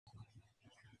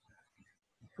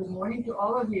Good morning to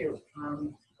all of you,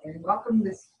 and welcome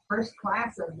this first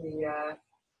class of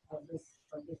this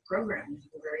program. This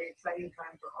is a very exciting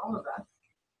time for all of us,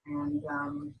 and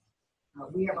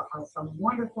we have some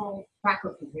wonderful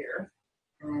faculty here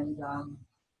and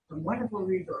some wonderful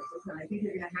resources, and I think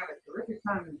you're going to have a terrific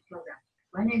time in this program.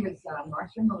 My name is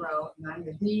Marsha, and I'm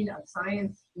the Dean of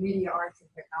Science, Media, Arts, and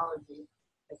Technology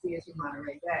at CSU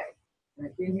Monterey Bay, and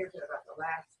I've been here for about the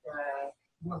last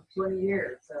 20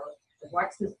 years. So I've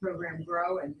watched this program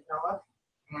grow and develop,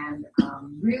 and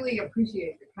really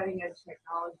appreciate the cutting edge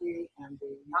technology and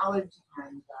the knowledge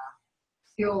and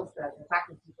skills that the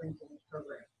faculty bring to this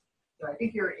program. So I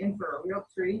think you're in for a real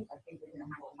treat. I think you're going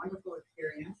to have a wonderful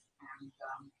experience, and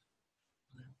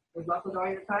good luck with all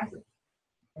your classes.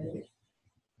 Thank you.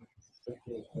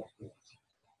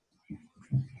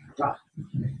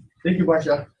 Thank you,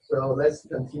 Marsha. So let's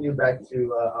continue back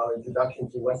to our introduction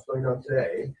to what's going on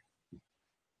today.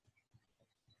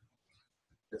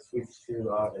 Let's switch to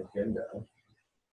our agenda.